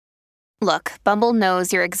Look, Bumble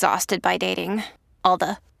knows you're exhausted by dating. All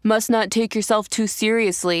the must not take yourself too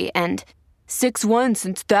seriously and 6'1"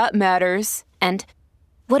 since that matters. And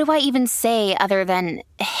what do I even say other than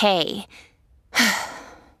hey?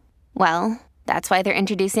 Well, that's why they're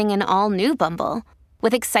introducing an all-new Bumble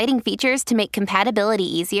with exciting features to make compatibility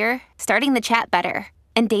easier, starting the chat better,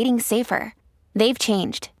 and dating safer. They've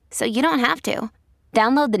changed, so you don't have to.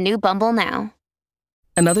 Download the new Bumble now.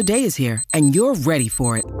 Another day is here, and you're ready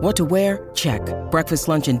for it. What to wear? Check. Breakfast,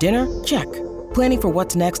 lunch, and dinner? Check. Planning for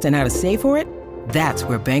what's next and how to save for it? That's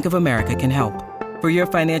where Bank of America can help. For your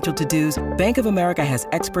financial to-dos, Bank of America has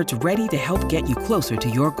experts ready to help get you closer to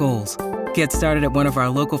your goals. Get started at one of our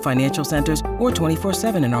local financial centers or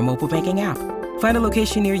 24/7 in our mobile banking app. Find a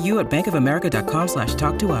location near you at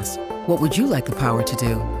bankofamerica.com/talktous. What would you like the power to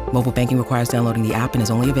do? Mobile banking requires downloading the app and is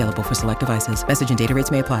only available for select devices. Message and data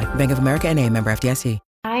rates may apply. Bank of America N.A., member FDIC.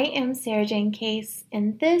 I am Sarah Jane Case,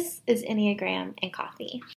 and this is Enneagram and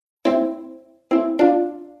Coffee.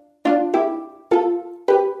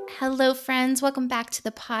 Hello, friends. Welcome back to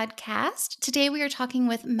the podcast. Today we are talking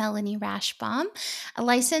with Melanie Rashbaum, a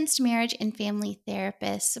licensed marriage and family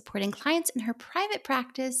therapist supporting clients in her private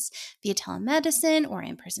practice via telemedicine or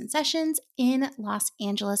in-person sessions in Los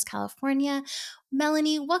Angeles, California.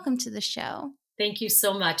 Melanie, welcome to the show. Thank you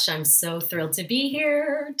so much. I'm so thrilled to be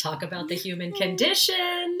here, talk about the human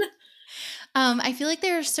condition. I feel like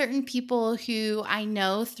there are certain people who I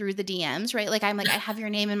know through the DMs, right? Like I have your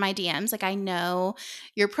name in my DMs. Like I know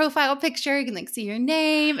your profile picture. You can see your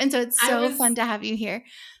name. And so it's so fun to have you here.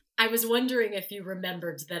 I was wondering if you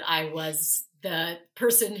remembered that I was the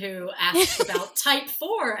person who asked about type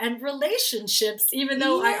 4 and relationships, even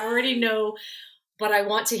though I already know, but I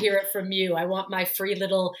want to hear it from you. I want my free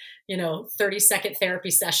little, 30-second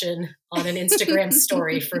therapy session on an Instagram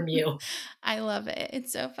story from you. I love it.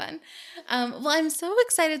 It's so fun. Well, I'm so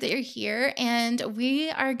excited that you're here, and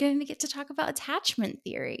we are going to get to talk about attachment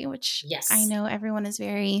theory, which I know everyone is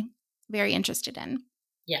very, very interested in.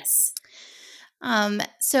 Yes.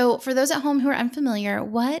 So for those at home who are unfamiliar,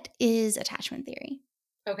 what is attachment theory?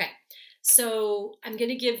 Okay. So I'm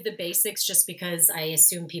going to give the basics just because I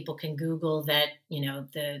assume people can Google that,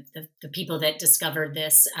 the people that discovered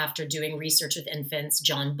this after doing research with infants,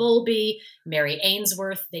 John Bowlby, Mary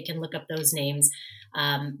Ainsworth, they can look up those names.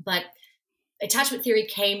 But attachment theory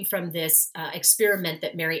came from this experiment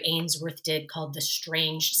that Mary Ainsworth did called the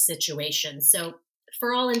strange situation. So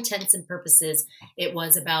for all intents and purposes, it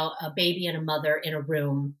was about a baby and a mother in a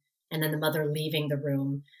room, and then the mother leaving the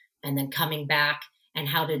room and then coming back. And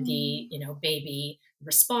how did the, baby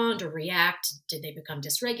respond or react? Did they become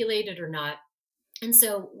dysregulated or not? And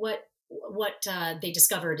so what they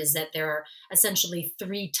discovered is that there are essentially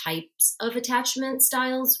 3 types of attachment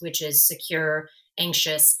styles, which is secure,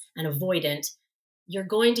 anxious, and avoidant. You're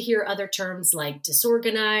going to hear other terms like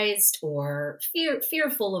disorganized or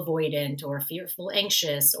fearful avoidant or fearful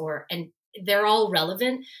anxious, and they're all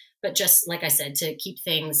relevant. But just like I said, to keep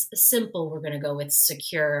things simple, we're going to go with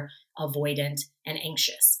secure, avoidant, and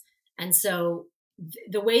anxious. And so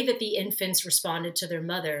the way that the infants responded to their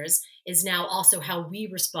mothers is now also how we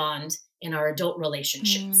respond in our adult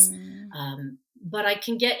relationships. But I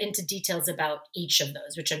can get into details about each of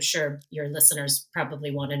those, which I'm sure your listeners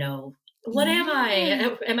probably want to know. What am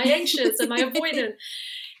I? Am I anxious? Am I avoidant?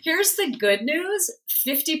 Here's the good news.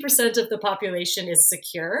 50% of the population is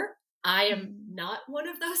secure. I am not one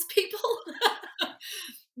of those people,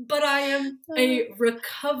 but I am a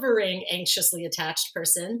recovering anxiously attached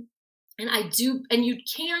person. And you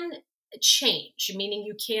can change, meaning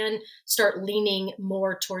you can start leaning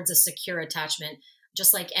more towards a secure attachment,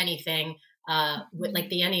 just like anything. With like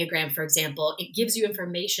the Enneagram, for example, it gives you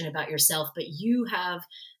information about yourself, but you have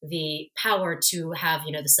the power to have,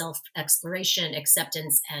 the self-exploration,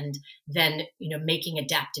 acceptance, and then, making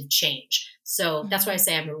adaptive change. So that's why I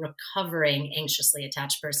say I'm a recovering anxiously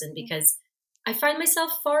attached person, because I find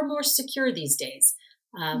myself far more secure these days.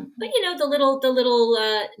 But the little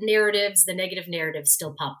narratives, the negative narratives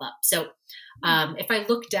still pop up. So if I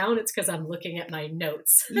look down, it's because I'm looking at my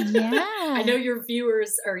notes. Yeah. I know your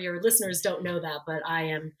viewers or your listeners don't know that, but I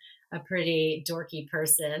am a pretty dorky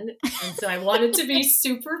person. And so I wanted to be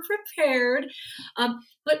super prepared.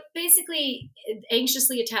 But basically,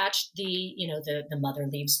 anxiously attached, the mother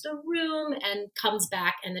leaves the room and comes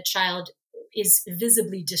back, and the child is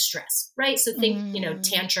visibly distressed, right? So think,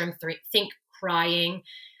 tantrum, think crying,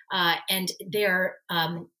 and they're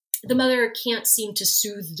the mother can't seem to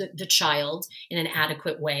soothe the child in an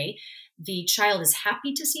adequate way. The child is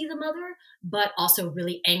happy to see the mother, but also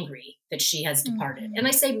really angry that she has departed. And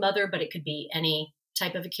I say mother, but it could be any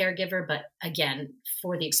type of a caregiver. But again,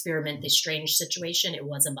 for the experiment, the strange situation, it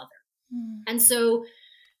was a mother. Mm. And so,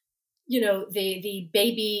 the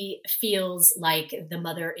baby feels like the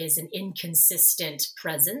mother is an inconsistent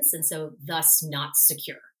presence, and so thus not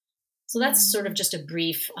secure. So that's sort of Mhm. just a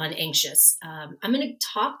brief on anxious. I'm going to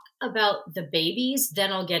talk about the babies,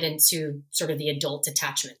 then I'll get into sort of the adult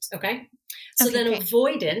attachment. Okay. So Okay, then great.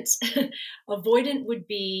 avoidant, avoidant would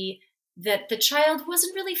be that the child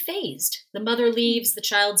wasn't really phased. The mother Mm. leaves, the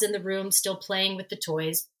child's in the room still playing with the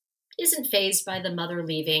toys, isn't phased by the mother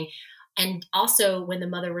leaving. And also when the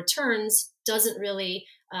mother returns, doesn't really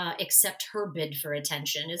accept her bid for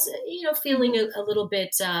attention. Is, feeling Mhm. a little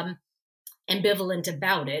bit ambivalent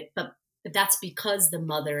about it, but that's because the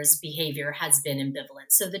mother's behavior has been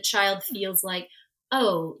ambivalent. So the child feels like,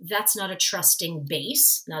 oh, that's not a trusting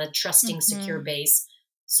base, not a trusting, secure Mhm. base.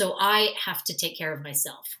 So I have to take care of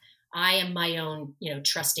myself. I am my own,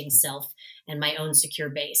 trusting self and my own secure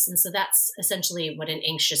base. And so that's essentially what an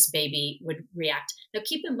anxious baby would react. Now,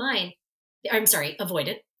 keep in mind, I'm sorry,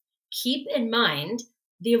 avoidant. Keep in mind,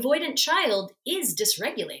 the avoidant child is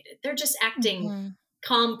dysregulated. They're just acting Mhm.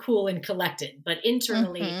 calm, cool, and collected, but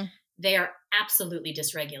internally, Mhm. they are absolutely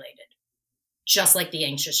dysregulated, just like the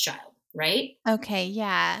anxious child, right? Okay,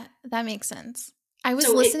 yeah, that makes sense. I was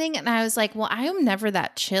So it, listening and I was like, "Well, I am never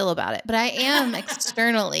that chill about it," but I am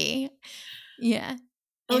externally. Yeah.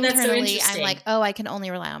 oh, that's so Internally, I'm like, interesting. "Oh, I can only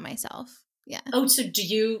rely on myself." Yeah. Oh, so do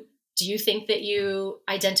you think that you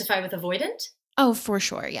identify with avoidant? Oh, for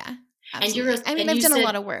sure, yeah. And you're a, Absolutely. I mean, and I've you done a said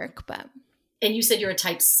lot of work, but and you said you're a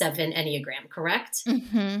type 7 Enneagram, correct?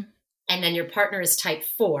 Mhm. And then your partner is type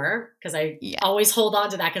 4, because I Yeah. always hold on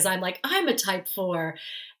to that because I'm like, I'm a type 4.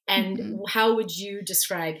 And Mhm. how would you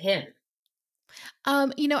describe him?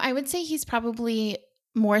 I would say he's probably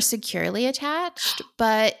more securely attached,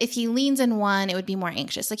 but if he leans in one, it would be more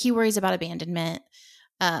anxious. Like he worries about abandonment,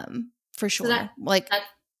 for So that sure. Like, that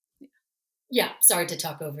Yeah, sorry to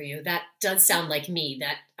talk over you. That does sound like me,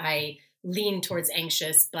 that I lean towards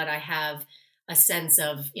anxious, but I have a sense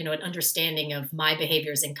of, an understanding of my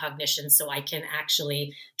behaviors and cognition so I can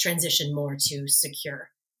actually transition more to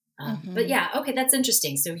secure. But mhm. yeah, okay, that's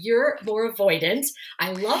interesting. So you're more avoidant.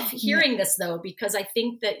 I love Yeah. hearing this though, because I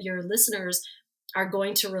think that your listeners are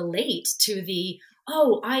going to relate to the,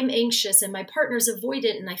 oh, I'm anxious and my partner's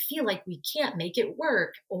avoidant and I feel like we can't make it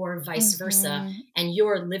work, or vice versa. Mhm. And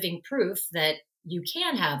you're living proof that you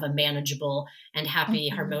can have a manageable and happy,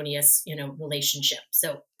 Mhm. harmonious, relationship.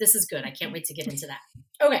 So this is good. I can't wait to get into that.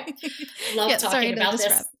 Okay. Love Yeah, sorry talking to about this.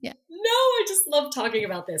 disrupt. Yeah. No, I just love talking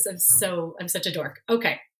about this. I'm such a dork.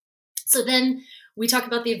 Okay. So then we talk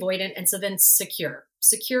about the avoidant, and so then secure.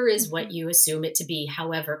 Secure is what Mhm. you assume it to be.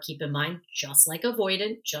 However, keep in mind, just like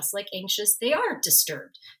avoidant, just like anxious, they are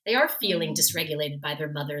disturbed. They are feeling Mhm. dysregulated by their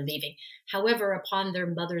mother leaving. However, upon their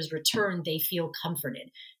mother's return, they feel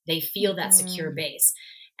comforted. They feel that secure Mhm. base.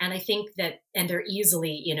 And I think that, and they're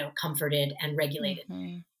easily, comforted and regulated.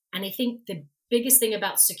 Mhm. And I think the biggest thing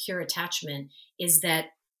about secure attachment is that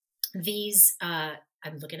these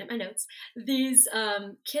I'm looking at my notes, these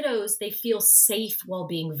kiddos, they feel safe while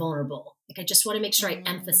being vulnerable. Like, I just want to make sure I Mhm.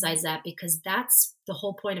 emphasize that, because that's the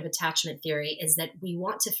whole point of attachment theory, is that we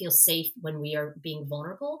want to feel safe when we are being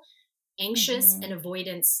vulnerable. Anxious and Mhm.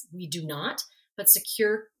 avoidance, we do not, but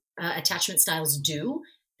secure attachment styles do.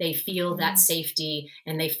 They feel that Mhm. safety,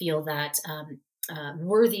 and they feel that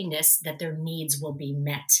worthiness, that their needs will be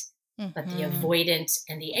met. But the Mhm. avoidant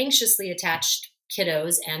and the anxiously attached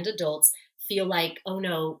kiddos and adults feel like, oh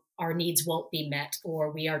no, our needs won't be met,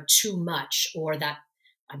 or we are too much, or that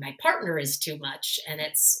my partner is too much, and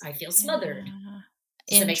I feel smothered. Yeah.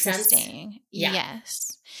 Does that make sense? Interesting. Yeah.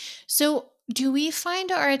 Yes. So, do we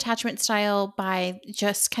find our attachment style by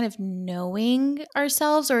just kind of knowing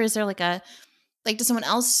ourselves, or is there does someone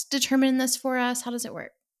else determine this for us? How does it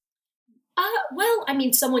work? Well, I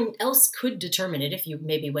mean, someone else could determine it if you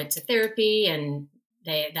maybe went to therapy and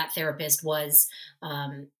that therapist was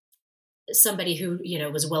um, somebody who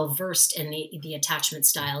was well versed in the attachment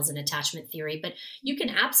styles and attachment theory. But you can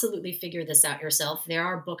Mhm. absolutely figure this out yourself. There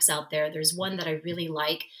are books out there. There's one that I really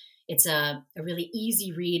like. It's a really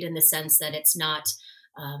easy read, in the sense that it's not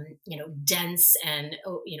dense and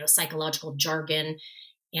psychological jargon,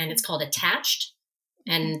 and it's called Attached.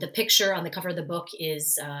 Mhm. And the picture on the cover of the book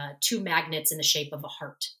is two magnets in the shape of a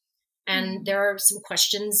heart. And Mhm. there are some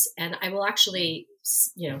questions, and I will actually,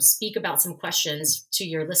 speak about some questions to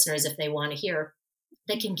your listeners if they want to hear,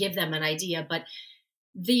 that can give them an idea. But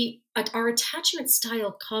our attachment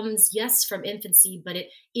style comes, yes, from infancy, but it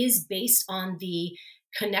is based on the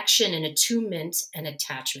connection and attunement and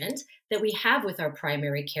attachment that we have with our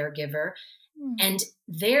primary caregiver, Mhm. and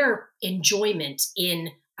their enjoyment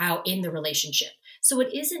in the relationship. So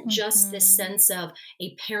it isn't just this Mhm. sense of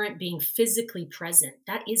a parent being physically present.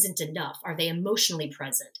 That isn't enough. Are they emotionally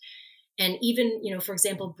present? And even, for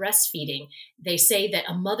example, breastfeeding, they say that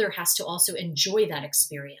a mother has to also enjoy that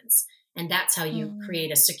experience. And that's how you Mm.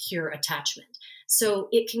 create a secure attachment. So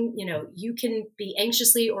it can, you can be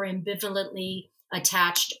anxiously or ambivalently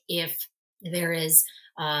attached if there is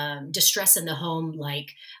distress in the home,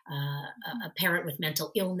 like a parent with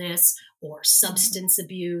mental illness or Mm. substance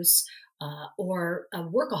abuse, or a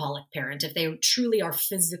workaholic parent, if they truly are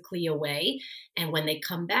physically away. And when they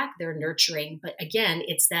come back, they're nurturing. But again,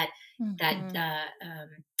 it's that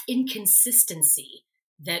Mhm. inconsistency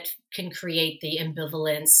that can create the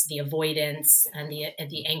ambivalence, the avoidance, and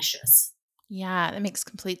the anxious. Yeah, that makes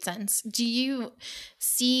complete sense. Do you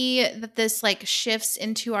see that this like shifts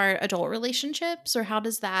into our adult relationships, or how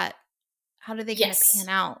do they kind of pan Yes.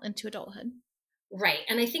 out into adulthood? Right.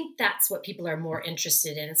 And I think that's what people are more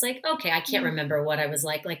interested in. It's like, okay, I can't Mm. remember what I was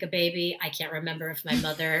like a baby. I can't remember if my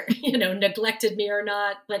mother, neglected me or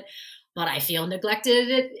not, but I feel neglected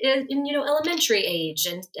in elementary age,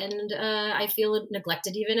 and I feel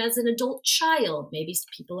neglected even as an adult child. Maybe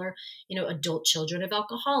people are, adult children of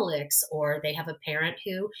alcoholics, or they have a parent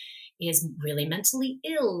who is really mentally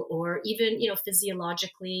ill, or even,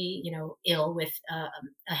 physiologically, ill with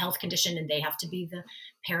a health condition, and they have to be the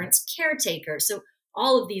parent's caretaker. So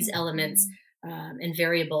all of these elements Mhm. and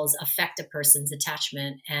variables affect a person's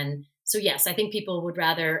attachment. And so, yes, I think people would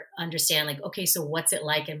rather understand, like, okay, so what's it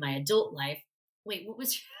like in my adult life? Wait, what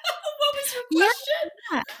was what was your Yeah.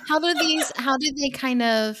 question? How do they kind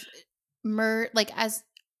of like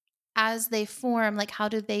as they form, like how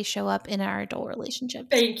do they show up in our adult relationships?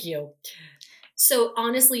 Thank you. So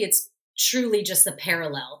honestly, it's truly just the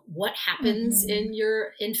parallel. What happens Mhm. in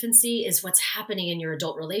your infancy is what's happening in your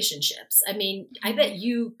adult relationships. I mean, I bet Mhm.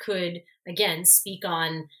 you could, again, speak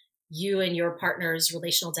on you and your partner's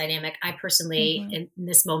relational dynamic. I personally, Mhm. in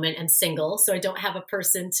this moment, am single, so I don't have a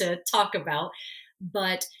person to talk about.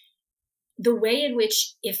 But the way in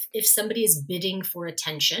which, if somebody is bidding for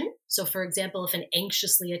attention, so for example, if an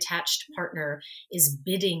anxiously attached partner is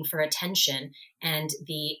bidding for attention, and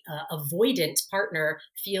the avoidant partner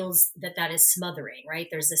feels that that is smothering, right?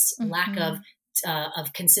 There's this lack Mhm.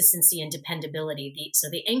 of consistency and dependability. So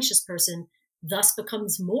the anxious person thus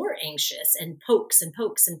becomes more anxious and pokes and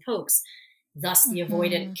pokes and pokes. Thus the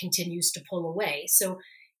avoidant Mhm. continues to pull away. So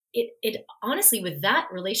it honestly, with that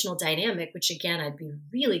relational dynamic, which again, I'd be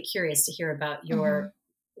really curious to hear about your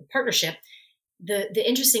Mhm. partnership. The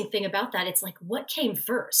interesting thing about that, it's like, what came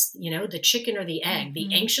first, the chicken or the egg, the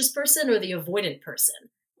Mhm. anxious person or the avoidant person?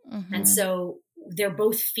 And Mhm. so they're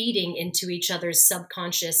both feeding into each other's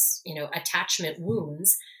subconscious, attachment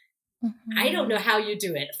wounds. I don't know Mhm. how you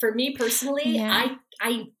do it. For me personally, Yeah.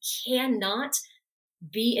 I cannot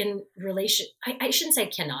be in relation. I shouldn't say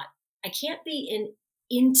cannot. I can't be in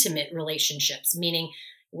intimate relationships, meaning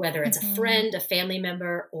whether it's a Mhm. friend, a family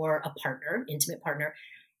member, or a partner, intimate partner,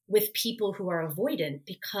 with people who are avoidant,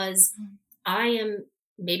 because I am,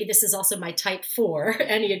 maybe this is also my type 4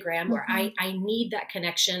 Enneagram, where I, Mhm. I need that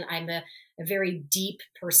connection. I'm a very deep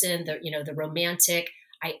person, the romantic.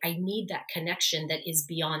 I need that connection that is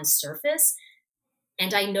beyond surface.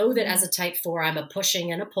 And I know that as Mhm. a type 4, I'm a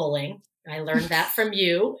pushing and a pulling. I learned that from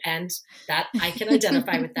you, and that I can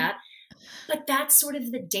identify with that. But that's sort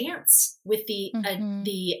of the dance with Mhm.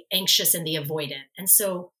 the anxious and the avoidant. And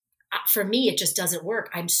so for me, it just doesn't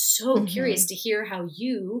work. I'm so curious Mhm. to hear how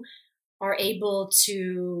you are able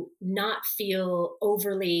to not feel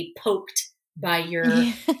overly poked by your,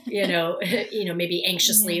 Yeah. maybe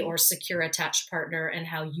anxiously Yeah. or secure attached partner, and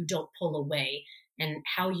how you don't pull away, and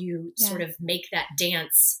how you sort Yeah. of make that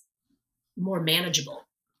dance more manageable.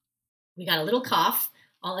 We got a little cough.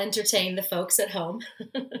 I'll entertain the folks at home.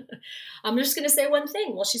 I'm just going to say one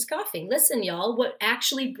thing while she's coughing. Listen, y'all, what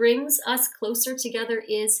actually brings us closer together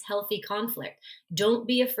is healthy conflict. Don't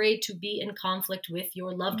be afraid to be in conflict with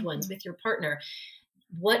your loved ones, Mhm. with your partner.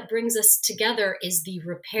 What brings us together is the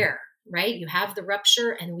repair, right? You have the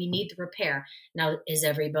rupture and we need the repair. Now, is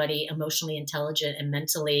everybody emotionally intelligent and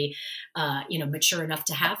mentally, mature enough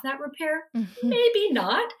to have that repair? Mhm. Maybe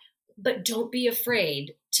not, but don't be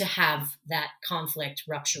afraid to have that conflict,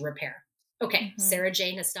 rupture, repair. Okay, Mhm. Sarah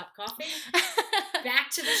Jane has stopped coughing. Back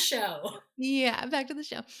to the show. Yeah, back to the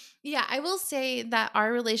show. Yeah, I will say that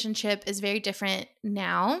our relationship is very different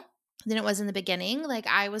now than it was in the beginning. Like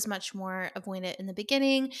I was much more avoidant in the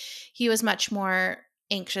beginning. He was much more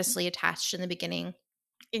anxiously attached in the beginning.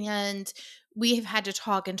 And we have had to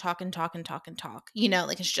talk and talk and talk and talk and talk.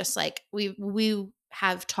 Like it's just like we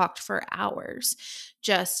have talked for hours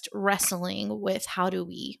just wrestling with how do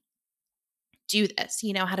we do this?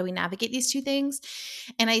 You know, how do we navigate these two things?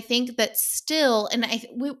 And I think that still, and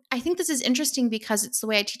I think this is interesting because it's the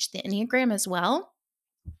way I teach the Enneagram as well,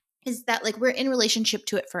 is that like we're in relationship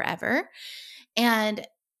to it forever. And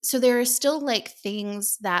so there are still like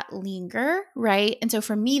things that linger, right? And so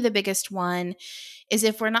for me, the biggest one is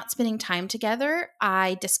if we're not spending time together,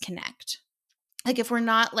 I disconnect. Like if we're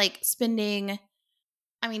not like spending,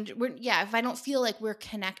 I mean, if I don't feel like we're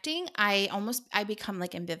connecting, I become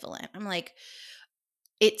like ambivalent. I'm like,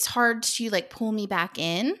 it's hard to like pull me back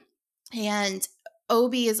in. And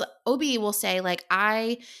Obi will say like,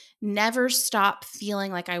 I never stop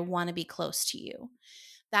feeling like I want to be close to you.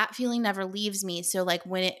 That feeling never leaves me. So like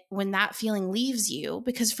when that feeling leaves you,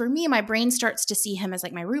 because for me, my brain starts to see him as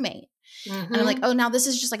like my roommate. And I'm like, oh, now this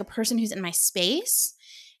is just like a person who's in my space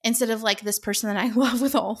instead of like this person that I love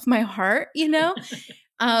with all of my heart, you know?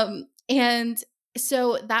 And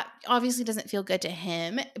so that obviously doesn't feel good to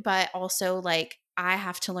him, but also like I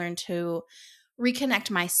have to learn to reconnect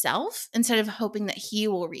myself instead of hoping that he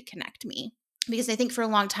will reconnect me. Because I think for a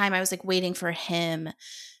long time I was like waiting for him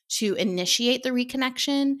to initiate the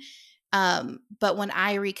reconnection. But when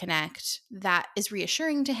I reconnect, that is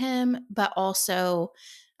reassuring to him, but also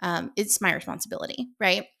it's my responsibility,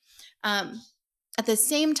 right? At the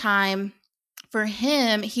same time, for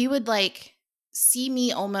him, he would like see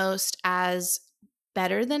me almost as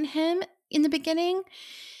better than him in the beginning.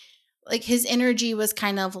 Like his energy was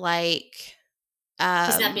kind of like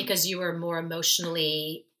is that because you were more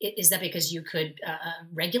emotionally, is that because you could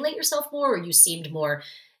regulate yourself more, or you seemed more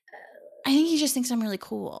I think he just thinks I'm really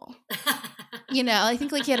cool. You know, I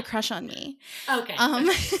think like he had a crush on me. Okay. I'm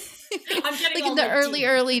getting like all in the like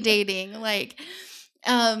early dating, like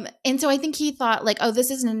and so I think he thought like, oh,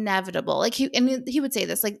 this is inevitable. Like he would say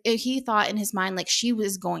this, like he thought in his mind like she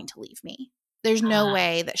was going to leave me. There's no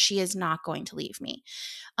way that she is not going to leave me.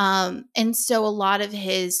 And so a lot of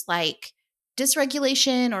his like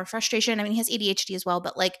dysregulation or frustration, I mean, he has ADHD as well,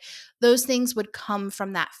 but like those things would come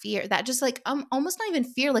from that fear, that just like almost not even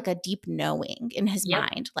fear, like a deep knowing in his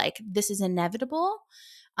mind, like this is inevitable.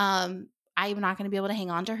 I'm not going to be able to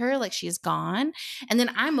hang on to her. Like she's gone. And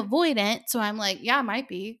then I'm avoidant. So I'm like, yeah, it might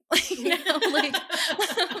be, you know,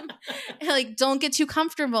 like don't get too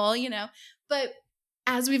comfortable, you know, but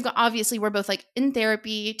as we've got, obviously we're both like in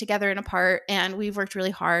therapy together and apart, and we've worked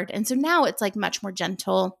really hard. And so now it's like much more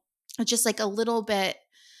gentle. It's just like a little bit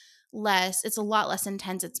less, it's a lot less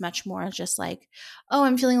intense. It's much more just like, oh,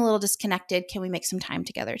 I'm feeling a little disconnected. Can we make some time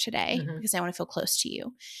together today? Because I want to feel close to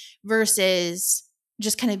you, versus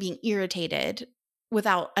just kind of being irritated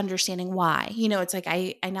without understanding why. You know, it's like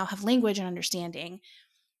I now have language and understanding.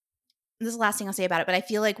 This is the last thing I'll say about it, but I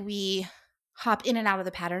feel like we hop in and out of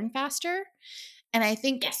the pattern faster. And I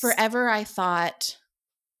think forever I thought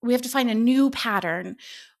we have to find a new pattern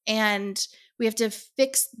and we have to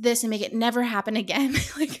fix this and make it never happen again,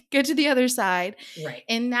 like get to the other side. Right.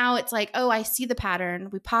 And now it's like, oh, I see the pattern.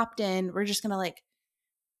 We popped in. We're just going to like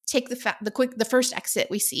take the first exit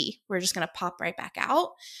we see. We're just going to pop right back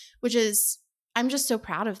out, which is, I'm just so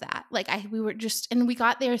proud of that. Like and we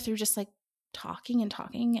got there through just like talking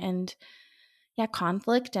and yeah,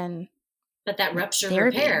 conflict and but that rupture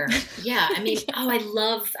therapy. Repair. Yeah. I mean, oh, I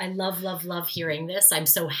love hearing this. I'm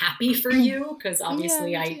so happy for you because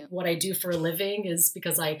obviously what I do for a living is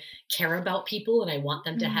because I care about people and I want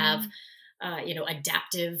them to have,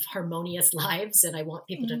 adaptive, harmonious lives. And I want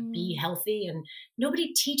people to be healthy, and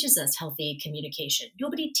nobody teaches us healthy communication.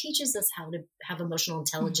 Nobody teaches us how to have emotional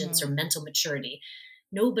intelligence or mental maturity.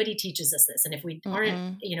 Nobody teaches us this. And if we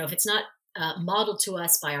aren't, if it's not modeled to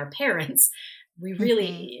us by our parents, we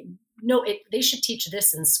really they should teach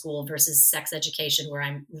this in school versus sex education where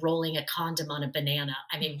I'm rolling a condom on a banana.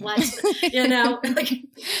 I mean, what, like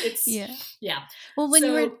it's, yeah. Well, when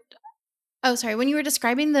you were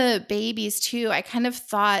describing the babies too, I kind of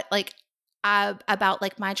thought like about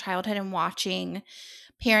like my childhood and watching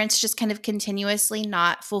parents just kind of continuously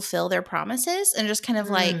not fulfill their promises and just kind of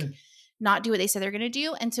like not do what they said they're going to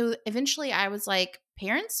do. And so eventually I was like,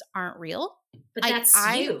 parents aren't real. But that's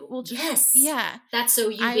you. Yes. Yeah. That's so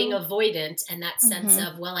you being avoidant and that sense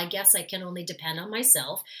of, well, I guess I can only depend on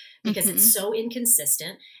myself because it's so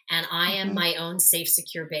inconsistent and I am my own safe,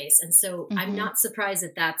 secure base. And so I'm not surprised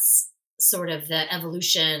that that's sort of the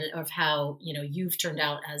evolution of how, you've turned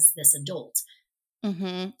out as this adult.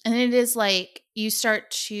 And it is like you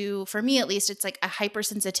start to, for me at least, it's like a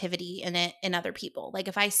hypersensitivity in it in other people. Like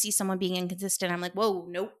if I see someone being inconsistent, I'm like, whoa,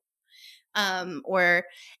 nope. And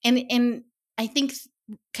I think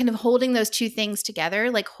kind of holding those two things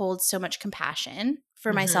together, like holds so much compassion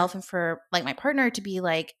for myself and for like my partner to be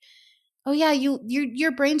like, oh yeah,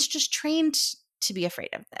 your brain's just trained to be afraid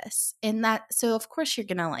of this. And that, so of course you're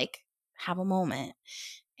going to like have a moment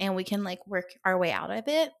and we can like work our way out of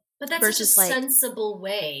it. But that's such a versus like, sensible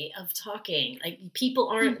way of talking. Like people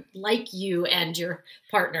aren't like you and your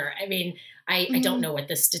partner. I mean, I don't know what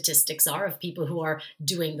the statistics are of people who are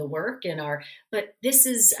doing the work but this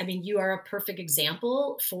is, I mean, you are a perfect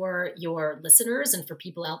example for your listeners and for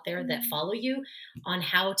people out there that follow you on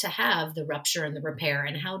how to have the rupture and the repair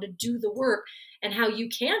and how to do the work and how you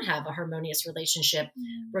can have a harmonious relationship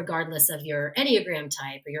regardless of your Enneagram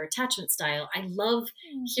type or your attachment style. I love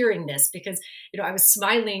hearing this because, I was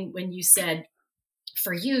smiling when you said,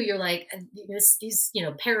 for you, you're like, these,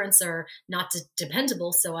 parents are not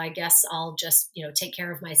dependable. So I guess I'll just, take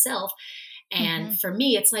care of myself. And for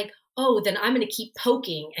me, it's like, oh, then I'm going to keep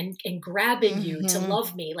poking and grabbing you to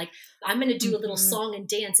love me. Like I'm going to do a little song and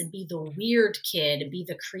dance and be the weird kid and be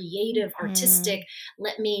the creative, artistic.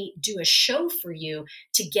 Let me do a show for you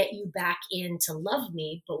to get you back in to love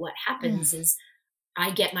me. But what happens is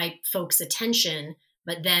I get my folks' attention,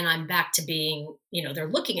 but then I'm back to being, they're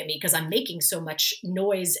looking at me because I'm making so much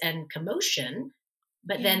noise and commotion,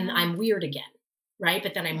 but then I'm weird again, right?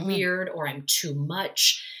 But then I'm weird or I'm too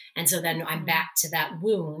much. And so then I'm back to that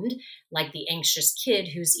wound, like the anxious kid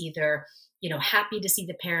who's either, happy to see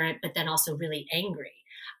the parent, but then also really angry.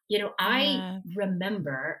 I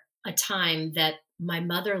remember a time that my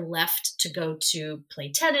mother left to go to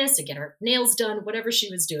play tennis and get her nails done, whatever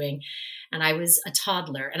she was doing. And I was a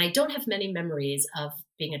toddler. And I don't have many memories of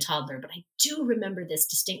being a toddler, but I do remember this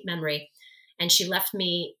distinct memory. And she left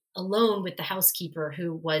me alone with the housekeeper,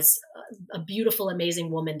 who was a beautiful,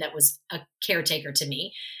 amazing woman that was a caretaker to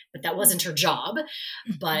me, but that wasn't her job.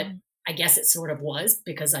 But I guess it sort of was,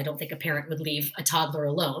 because I don't think a parent would leave a toddler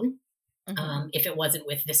alone if it wasn't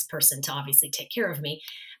with this person to obviously take care of me.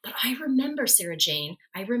 But I remember, Sarah Jane,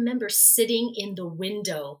 sitting in the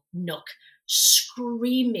window nook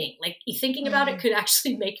screaming. Like thinking about it could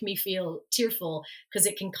actually make me feel tearful, because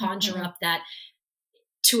it can conjure up that,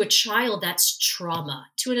 to a child, that's trauma.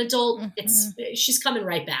 To an adult, she's coming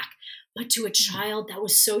right back. But to a child, that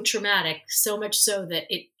was so traumatic, so much so that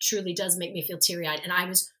it truly does make me feel teary-eyed. And I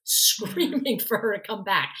was screaming for her to come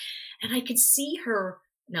back. And I could see her.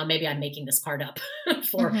 Now, maybe I'm making this part up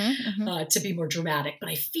to be more dramatic, but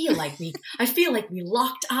I feel like we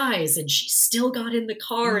locked eyes, and she still got in the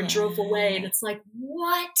car and drove away. And it's like,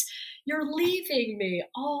 what? You're leaving me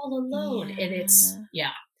all alone. And it's,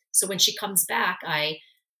 So when she comes back,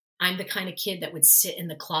 I'm the kind of kid that would sit in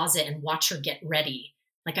the closet and watch her get ready.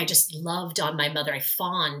 Like I just loved on my mother. I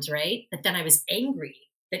fawned, right? But then I was angry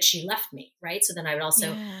that she left me, right? So then I would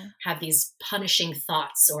also have these punishing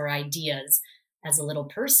thoughts or ideas as a little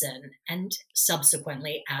person, and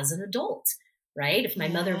subsequently as an adult, right? If my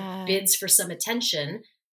mother bids for some attention,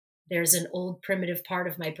 there's an old primitive part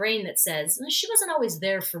of my brain that says, she wasn't always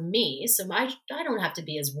there for me, so I don't have to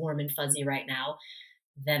be as warm and fuzzy right now.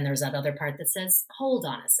 Then there's that other part that says, hold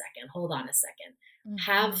on a second.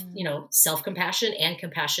 Have, self-compassion and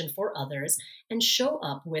compassion for others, and show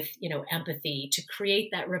up with, empathy to create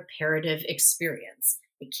that reparative experience.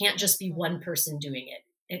 It can't just be one person doing it.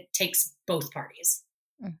 It takes both parties.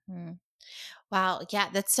 Wow. Yeah.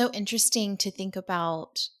 That's so interesting to think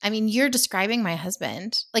about. I mean, you're describing my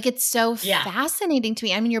husband. Like, it's so fascinating to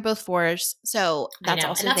me. I mean, you're both fours, so that's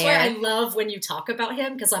also and that's there. why I love when you talk about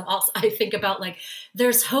him, because I think about like,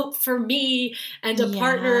 there's hope for me and a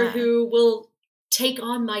partner who will take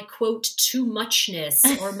on my quote too muchness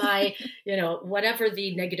or my, whatever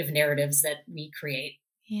the negative narratives that we create.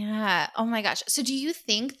 Yeah. Oh my gosh. So do you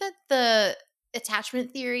think that the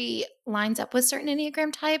attachment theory lines up with certain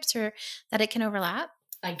Enneagram types, or that it can overlap?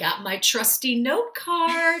 I got my trusty note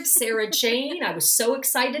card, Sarah Jane. I was so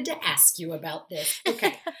excited to ask you about this.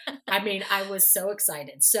 Okay. I was so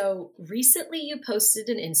excited. So recently you posted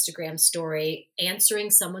an Instagram story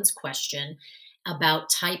answering someone's question about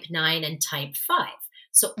type 9 and type 5.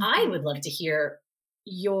 So I would love to hear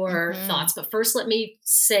your thoughts, but first let me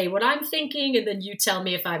say what I'm thinking, and then you tell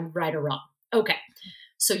me if I'm right or wrong. Okay.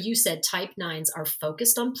 So you said type 9s are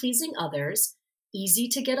focused on pleasing others, easy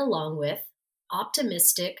to get along with,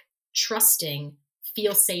 optimistic, trusting,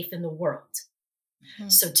 feel safe in the world.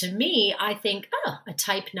 So to me, I think, a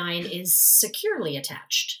type 9 is securely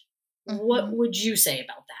attached. What would you say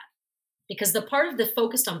about that? Because the part of the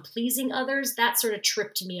focused on pleasing others, that sort of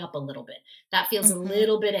tripped me up a little bit. That feels a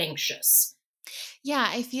little bit anxious. Yeah,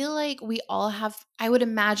 I feel like I would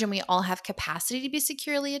imagine we all have capacity to be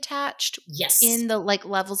securely attached. Yes. In the like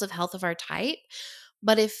levels of health of our type.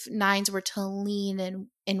 But if 9s were to lean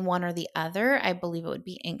in one or the other, I believe it would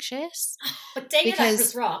be anxious. But dang it, I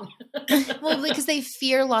was wrong. Well, because they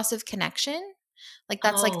fear loss of connection. Like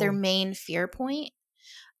that's like their Oh, main fear point.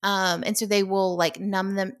 And so they will like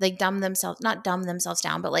not dumb themselves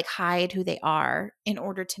down, but like hide who they are in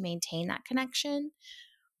order to maintain that connection.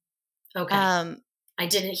 okay. Um, I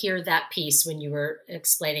didn't hear that piece when you were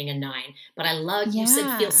explaining a nine, but I love you said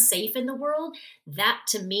feel yeah. safe in the world. That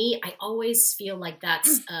to me, I always feel like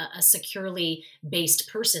that's a securely based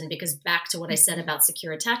person because back to what I said Mhm, about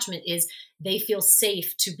secure attachment is they feel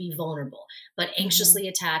safe to be vulnerable. But mhm, anxiously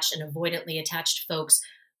attached and avoidantly attached folks,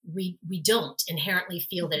 we don't inherently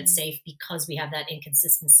feel that it's mhm. safe because we have that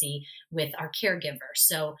inconsistency with our caregiver.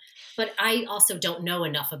 So but I also don't know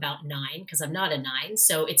enough about nine because I'm not a nine.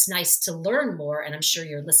 So it's nice to learn more. And I'm sure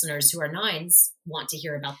your listeners who are nines want to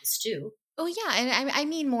hear about this too. Oh yeah, and I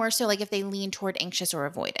mean more so like if they lean toward anxious or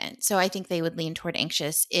avoidant. So I think they would lean toward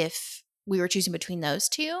anxious if we were choosing between those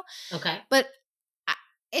two. Okay. But I,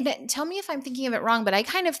 tell me if I'm thinking of it wrong, but I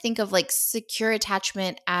kind of think of like secure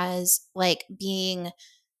attachment as like being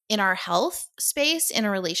in our health space in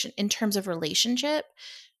a relation in terms of relationship.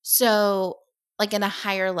 So like in a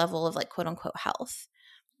higher level of like quote unquote health.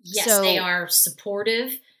 Yes, they So are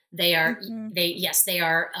supportive. They are, mhm, yes, they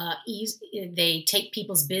are, they take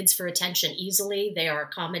people's bids for attention easily. They are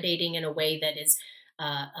accommodating in a way that is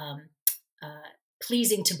uh, um, uh,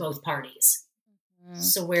 pleasing to both parties. mhm.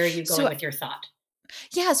 So where are you going So with your thought?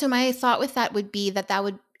 yeah, so my thought with that would be that that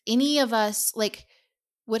would any of us like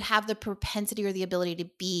would have the propensity or the ability to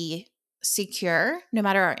be secure no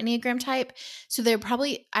matter our Enneagram type. So there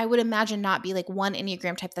probably I would imagine not be like one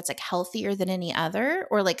Enneagram type that's like healthier than any other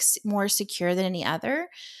or like more secure than any other,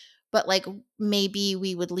 but like maybe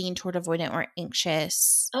we would lean toward avoidant or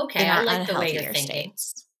anxious Okay, in I our like the way you're unhealthier thinking.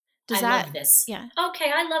 states. Does I that love this. yeah.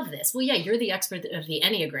 Okay, I love this. Well, yeah, you're the expert of the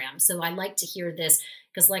Enneagram. So I like to hear this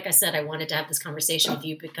because, like I said, I wanted to have this conversation with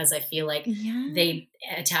you because I feel like Yeah. they,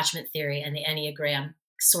 attachment theory and the Enneagram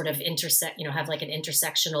sort of intersect, have like an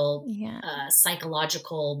intersectional Yeah.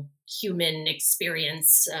 psychological human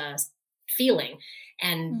experience feeling.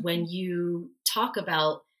 And when Mhm. you talk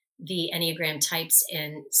about the Enneagram types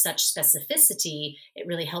in such specificity, it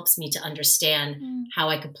really helps me to understand Mm. how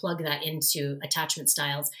I could plug that into attachment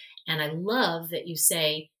styles. And I love that you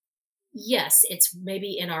say, yes, it's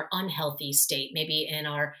maybe in our unhealthy state, maybe in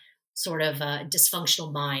our sort of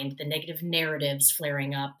dysfunctional mind, the negative narratives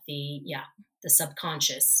flaring up, the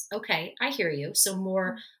subconscious. Okay, I hear you. So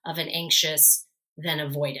more of an anxious than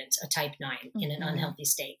avoidant, a type nine in an Mhm. unhealthy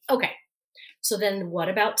state. Okay, so then what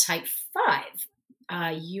about type five?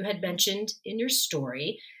 You had Mhm. mentioned in your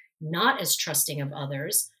story, not as trusting of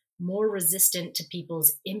others, more resistant to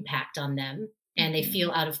people's impact on them, and they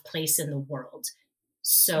feel Mhm. out of place in the world. Mhm.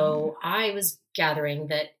 So I was gathering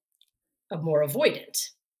that a more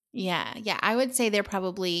avoidant. Yeah, yeah, I would say they're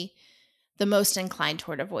probably the most inclined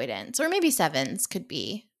toward avoidance, or maybe sevens could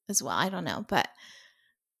be as well. I don't know, but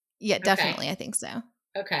yeah, Okay. definitely, I think so.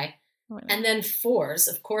 Okay. And Avoidant. then fours.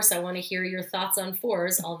 Of course, I want to hear your thoughts on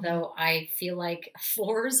fours, Mhm. although I feel like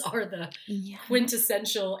fours are the Yeah,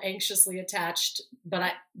 quintessential anxiously attached,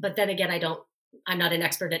 but then again I'm not an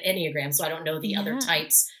expert at Enneagram, so I don't know the other yeah.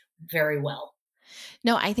 types very well.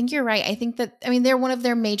 No, I think you're right. I think that I mean, they're one of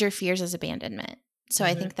their major fears is abandonment. So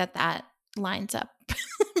I Mhm. think that that lines up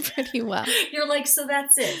pretty well. You're like, so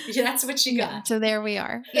that's it. That's what you Yeah, got. so there we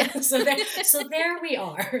are. Yeah. So there we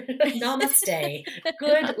are. Namaste.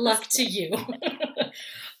 Good luck to Namaste.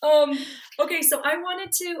 you. um, okay, so I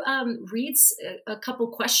wanted to read a couple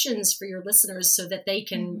questions for your listeners so that they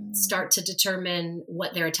can Mhm. start to determine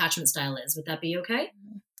what their attachment style is. Would that be okay?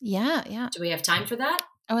 Yeah, yeah. Do we have time for that?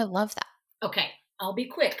 Oh, I love that. Okay, I'll be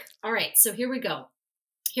quick. All right, so here we go.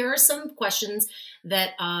 Here are some questions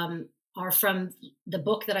that are from the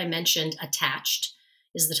book that I mentioned, Attached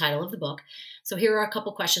is the title of the book. So here are a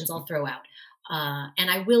couple questions I'll throw out. And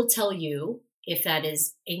I will tell you if that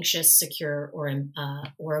is anxious, secure, or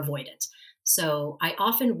avoidant. So I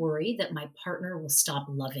often worry that my partner will stop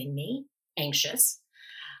loving me, anxious.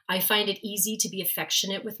 I find it easy to be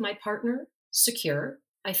affectionate with my partner, secure.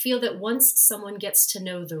 I feel that once someone gets to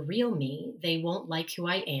know the real me, they won't like who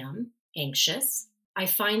I am, anxious. I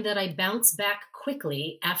find that I bounce back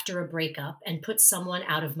quickly after a breakup and put someone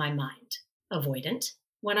out of my mind, avoidant.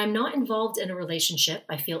 When I'm not involved in a relationship,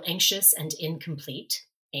 I feel anxious and incomplete,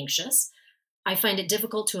 anxious. I find it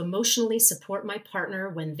difficult to emotionally support my partner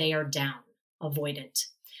when they are down, avoidant.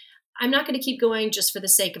 I'm not going to keep going just for the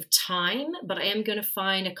sake of time, but I am going to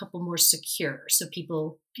find a couple more secure so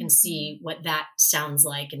people can see Mhm. what that sounds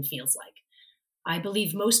like and feels like. I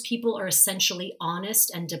believe most people are essentially honest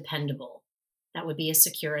and dependable. That would be a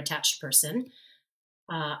secure attached person.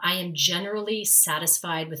 I am generally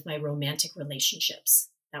satisfied with my romantic relationships.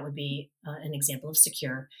 That would be an example of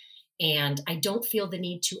secure. And I don't feel the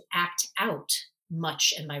need to act out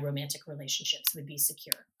much in my romantic relationships would be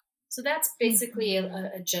secure. So that's basically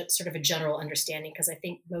sort of a general understanding, because I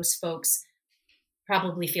think most folks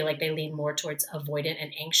probably feel like they lean more towards avoidant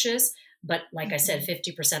and anxious. But like I said,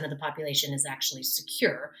 50% of the population is actually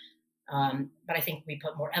secure. But I think we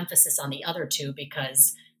put more emphasis on the other two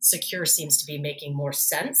because secure seems to be making more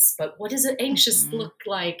sense. But what does an anxious look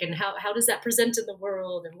like? And how does that present in the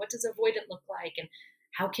world? And what does avoidant look like? And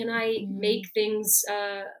how can I make things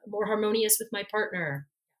more harmonious with my partner?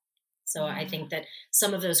 So I think that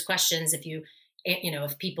some of those questions,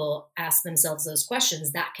 if people ask themselves those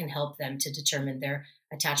questions, that can help them to determine their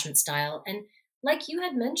attachment style. And like you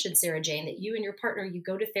had mentioned, Sarah Jane, that you and your partner, you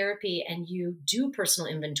go to therapy and you do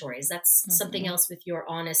personal inventories. That's something else with your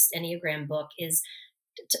Honest Enneagram book, is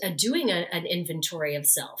doing an inventory of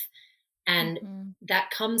self. And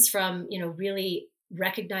that comes from, really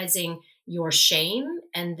recognizing your shame,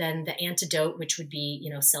 and then the antidote, which would be,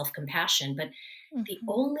 self-compassion. But the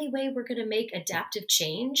only way we're going to make adaptive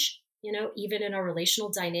change, even in our relational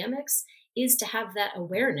dynamics, is to have that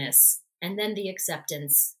awareness, and then the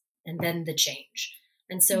acceptance, and then the change.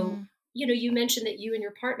 And so, you mentioned that you and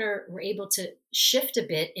your partner were able to shift a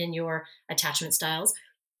bit in your attachment styles,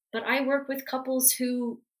 but I work with couples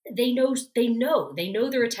who they know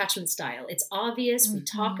their attachment style. It's obvious. We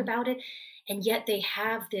talk about it, and yet they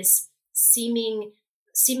have this seemingly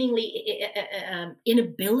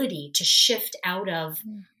inability to shift out of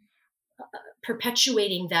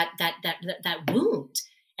perpetuating that wound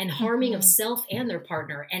and harming of self and their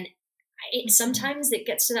partner. And sometimes it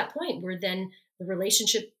gets to that point where then the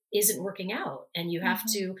relationship isn't working out, and you have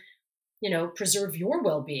to, preserve your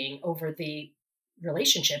well-being over the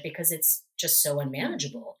relationship because it's just so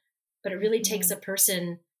unmanageable. But it really takes a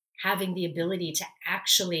person having the ability to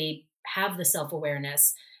actually have the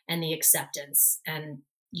self-awareness and the acceptance. And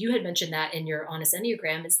you had mentioned that in your Honest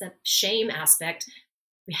Enneagram, is that shame aspect.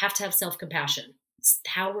 We have to have self-compassion. It's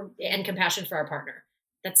and compassion for our partner.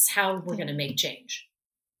 That's how we're going to make change.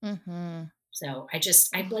 So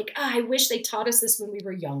I'm like, I wish they taught us this when we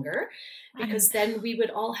were younger, because then we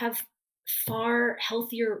would all have far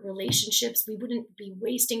healthier relationships. We wouldn't be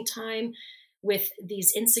wasting time with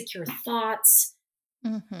these insecure thoughts.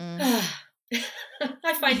 I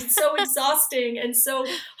find it so exhausting and so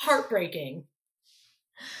heartbreaking.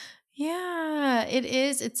 Yeah, it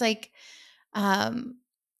is. It's like,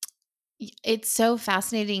 it's so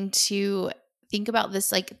fascinating to think about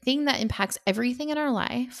this thing that impacts everything in our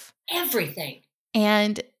life. Everything.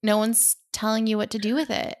 And no one's telling you what to do with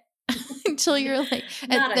it until you're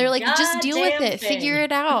they're like, just deal with it, figure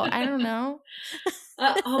it out. I don't know.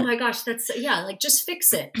 Oh my gosh, just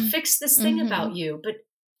fix it. Fix this thing about you. But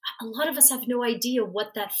a lot of us have no idea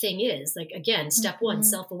what that thing is. Like, again, step one,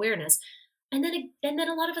 self-awareness. And then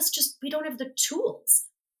a lot of us we don't have the tools,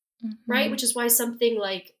 right? Which is why something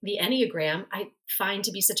like the Enneagram, I find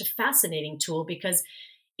to be such a fascinating tool, because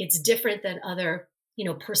it's different than other,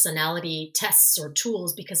 personality tests or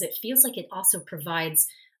tools, because it feels like it also provides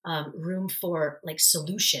room for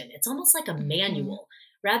solution. It's almost like a manual,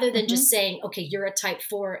 rather than just saying, okay, you're a type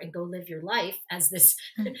 4 and go live your life as this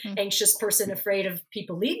anxious person afraid of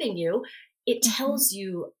people leaving you. It tells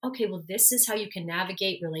you, okay, well, this is how you can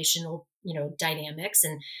navigate relational, dynamics.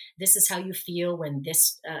 And this is how you feel when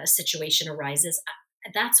this situation arises.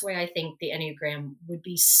 That's why I think the Enneagram would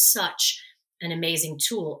be such an amazing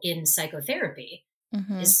tool in psychotherapy.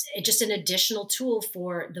 Is just an additional tool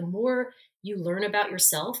for the more you learn about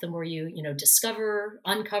yourself, the more you, discover,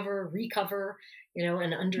 uncover, recover,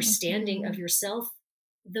 an understanding of yourself,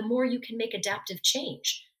 the more you can make adaptive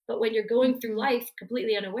change. But when you're going through life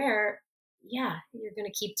completely unaware, you're going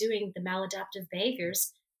to keep doing the maladaptive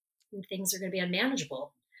behaviors, and things are going to be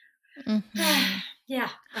unmanageable. Yeah.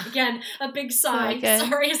 Again, a big sigh. So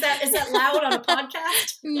sorry. Is that loud on a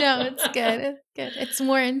podcast? No, it's good. It's good. It's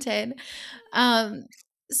warranted.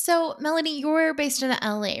 So Melanie, you're based in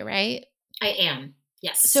LA, right? I am.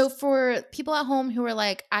 Yes. So for people at home who are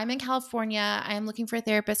like, I'm in California, I'm looking for a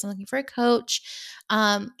therapist, I'm looking for a coach,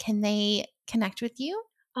 can they connect with you?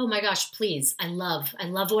 Oh my gosh, please. I love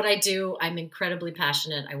what I do. I'm incredibly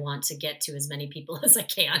passionate. I want to get to as many people as I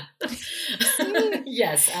can.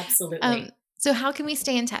 Yes, absolutely. So how can we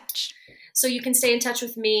stay in touch? So you can stay in touch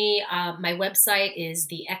with me. My website is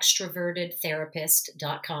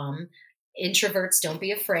theextrovertedtherapist.com. Introverts, don't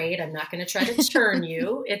be afraid. I'm not going to try to turn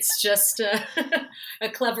you. It's just a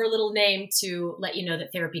clever little name to let you know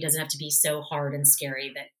that therapy doesn't have to be so hard and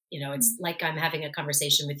scary that, it's like I'm having a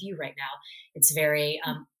conversation with you right now. It's very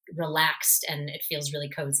relaxed and it feels really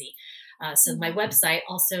cozy. So my website,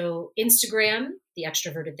 also Instagram, The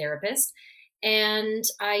Extroverted Therapist. And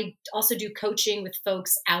I also do coaching with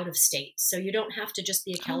folks out of state. So you don't have to just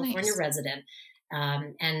be a California nice. resident.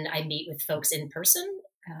 And I meet with folks in person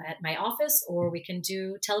at my office, or we can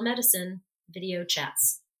do telemedicine video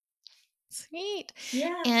chats. Sweet.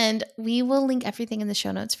 Yeah. And we will link everything in the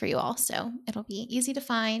show notes for you also. It'll be easy to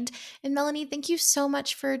find. And Melanie, thank you so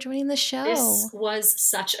much for joining the show. This was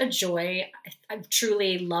such a joy. I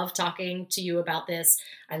truly love talking to you about this.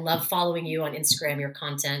 I love following you on Instagram. Your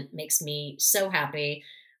content makes me so happy.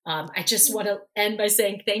 I just want to end by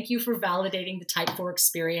saying thank you for validating the Type 4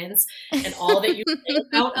 experience and all that you say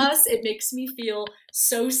about us. It makes me feel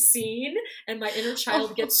so seen, and my inner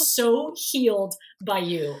child gets so healed by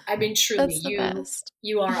you. I mean, truly, That's the best.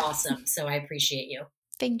 you are awesome. So I appreciate you.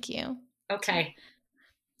 Thank you. Okay.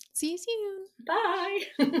 See you soon. Bye.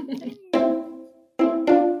 Bye.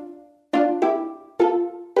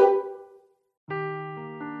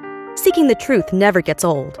 Seeking the truth never gets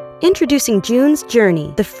old. Introducing June's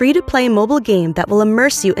Journey, the free-to-play mobile game that will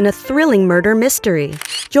immerse you in a thrilling murder mystery.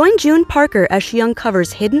 Join June Parker as she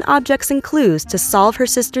uncovers hidden objects and clues to solve her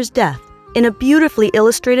sister's death in a beautifully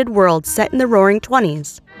illustrated world set in the Roaring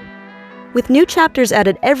 '20s. With new chapters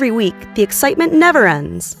added every week, the excitement never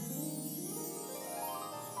ends.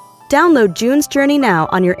 Download June's Journey now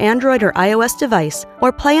on your Android or iOS device,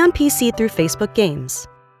 or play on PC through Facebook Games.